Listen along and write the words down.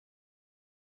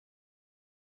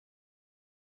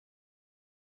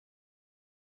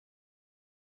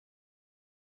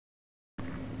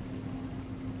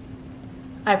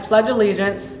I pledge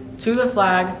allegiance to the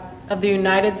flag of the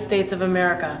United States of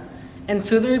America and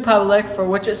to the republic for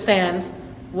which it stands,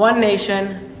 one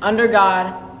nation, under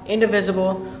God,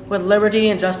 indivisible, with liberty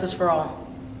and justice for all.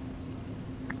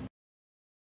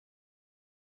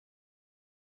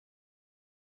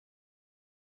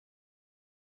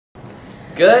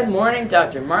 Good morning,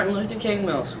 Dr. Martin Luther King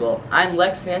Middle School. I'm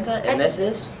Lex Santa, and this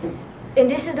is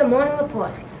the morning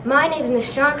report. My name is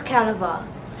Nishant Kalavar.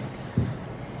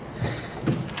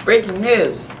 breaking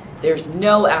news. There's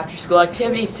no after-school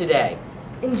activities today.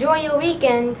 Enjoy your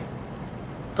weekend.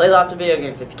 Play lots of video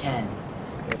games if you can.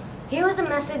 Here was a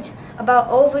message about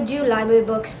overdue library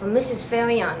books from Mrs.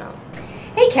 Fariano.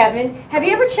 Hey Kevin, have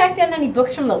you ever checked out any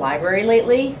books from the library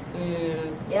lately?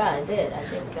 Yeah, I did. I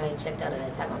think I checked out an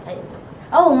Attack on Titan book.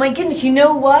 Oh my goodness, you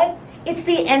know what? It's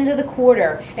the end of the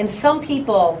quarter, and some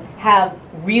people have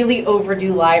really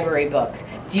overdue library books.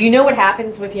 Do you know what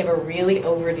happens if you have a really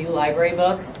overdue library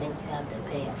book? I think you have to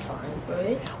pay a fine for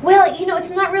it. Well, you know, it's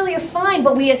not really a fine,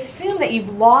 but we assume that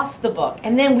you've lost the book,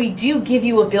 and then we do give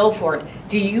you a bill for it.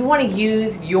 Do you want to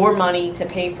use your money to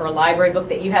pay for a library book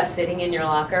that you have sitting in your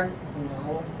locker?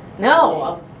 No. No,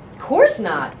 of course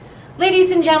not.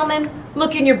 Ladies and gentlemen,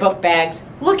 look in your book bags,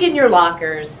 look in your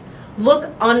lockers,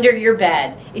 look under your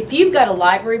bed. If you've got a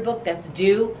library book that's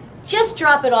due, just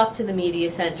drop it off to the media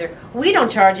center. We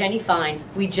don't charge any fines.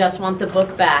 We just want the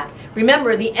book back.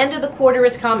 Remember, the end of the quarter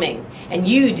is coming, and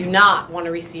you do not want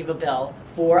to receive a bill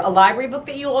for a library book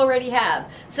that you already have.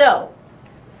 So,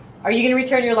 are you going to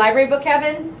return your library book,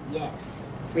 Kevin? Yes.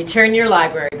 Return your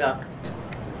library book.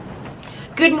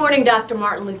 Good morning, Dr.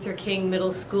 Martin Luther King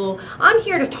Middle School. I'm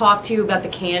here to talk to you about the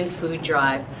canned food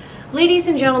drive. Ladies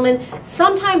and gentlemen,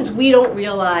 sometimes we don't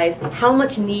realize how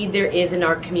much need there is in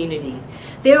our community.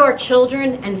 There are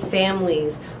children and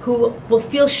families who will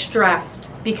feel stressed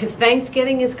because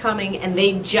Thanksgiving is coming and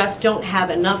they just don't have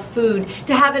enough food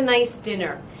to have a nice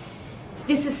dinner.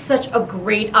 This is such a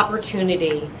great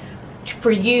opportunity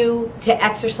for you to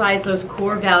exercise those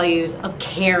core values of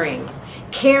caring.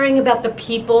 Caring about the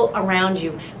people around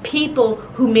you, people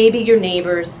who may be your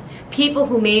neighbors, people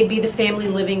who may be the family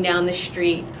living down the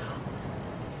street,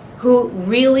 who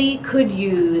really could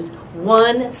use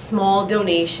one small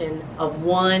donation of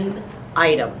one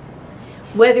item.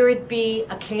 Whether it be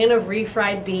a can of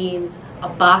refried beans, a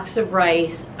box of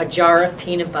rice, a jar of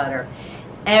peanut butter,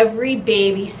 every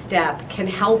baby step can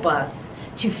help us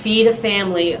to feed a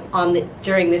family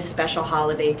during this special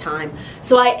holiday time.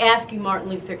 So I ask you, Martin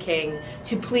Luther King,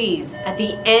 to please, at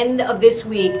the end of this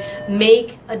week,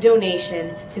 make a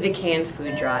donation to the canned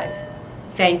food drive.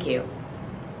 Thank you.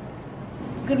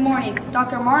 Good morning,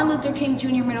 Dr. Martin Luther King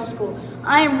Jr. Middle School.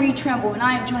 I am Reed Trimble, and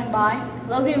I am joined by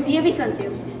Logan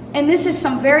Villavicencio. And this is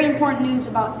some very important news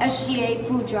about SGA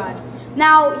Food Drive.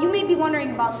 Now, you may be wondering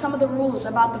about some of the rules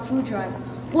about the food drive.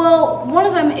 Well, one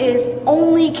of them is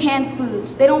only canned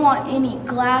foods. They don't want any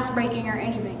glass breaking or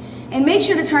anything. And make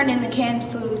sure to turn in the canned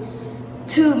food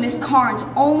to Ms. Carnes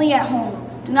only at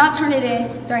home. Do not turn it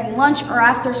in during lunch or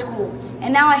after school.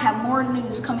 And now I have more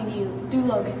news coming to you through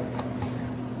Logan.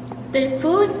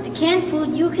 The canned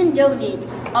food you can donate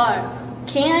are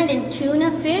canned and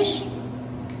tuna fish,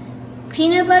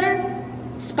 peanut butter,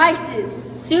 spices,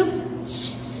 soup,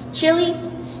 chili,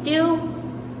 stew,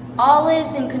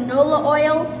 olives and canola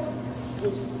oil,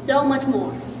 and so much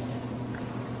more.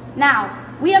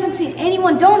 Now, we haven't seen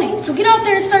anyone donate, so get out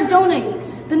there and start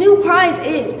donating. The new prize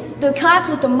is the class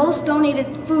with the most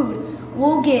donated food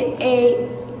will get a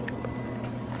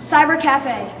cyber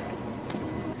cafe.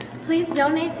 Please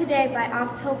donate today by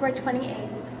October 28th.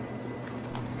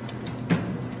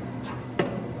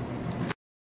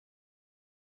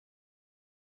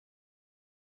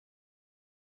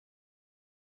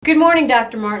 Good morning,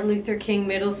 Dr. Martin Luther King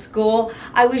Middle School.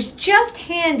 I was just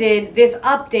handed this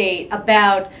update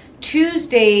about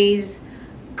Tuesday's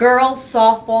girls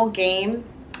softball game.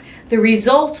 The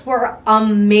results were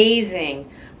amazing.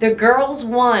 The girls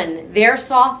won their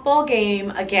softball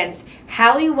game against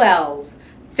Hallie Wells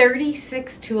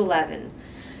 36-11.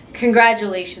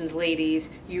 Congratulations, ladies.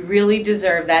 You really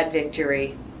deserve that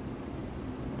victory.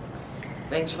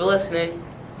 Thanks for listening.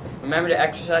 Remember to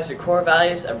exercise your core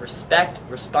values of respect,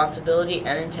 responsibility,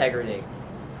 and integrity.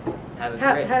 Have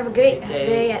a great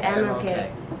day at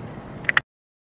MLK.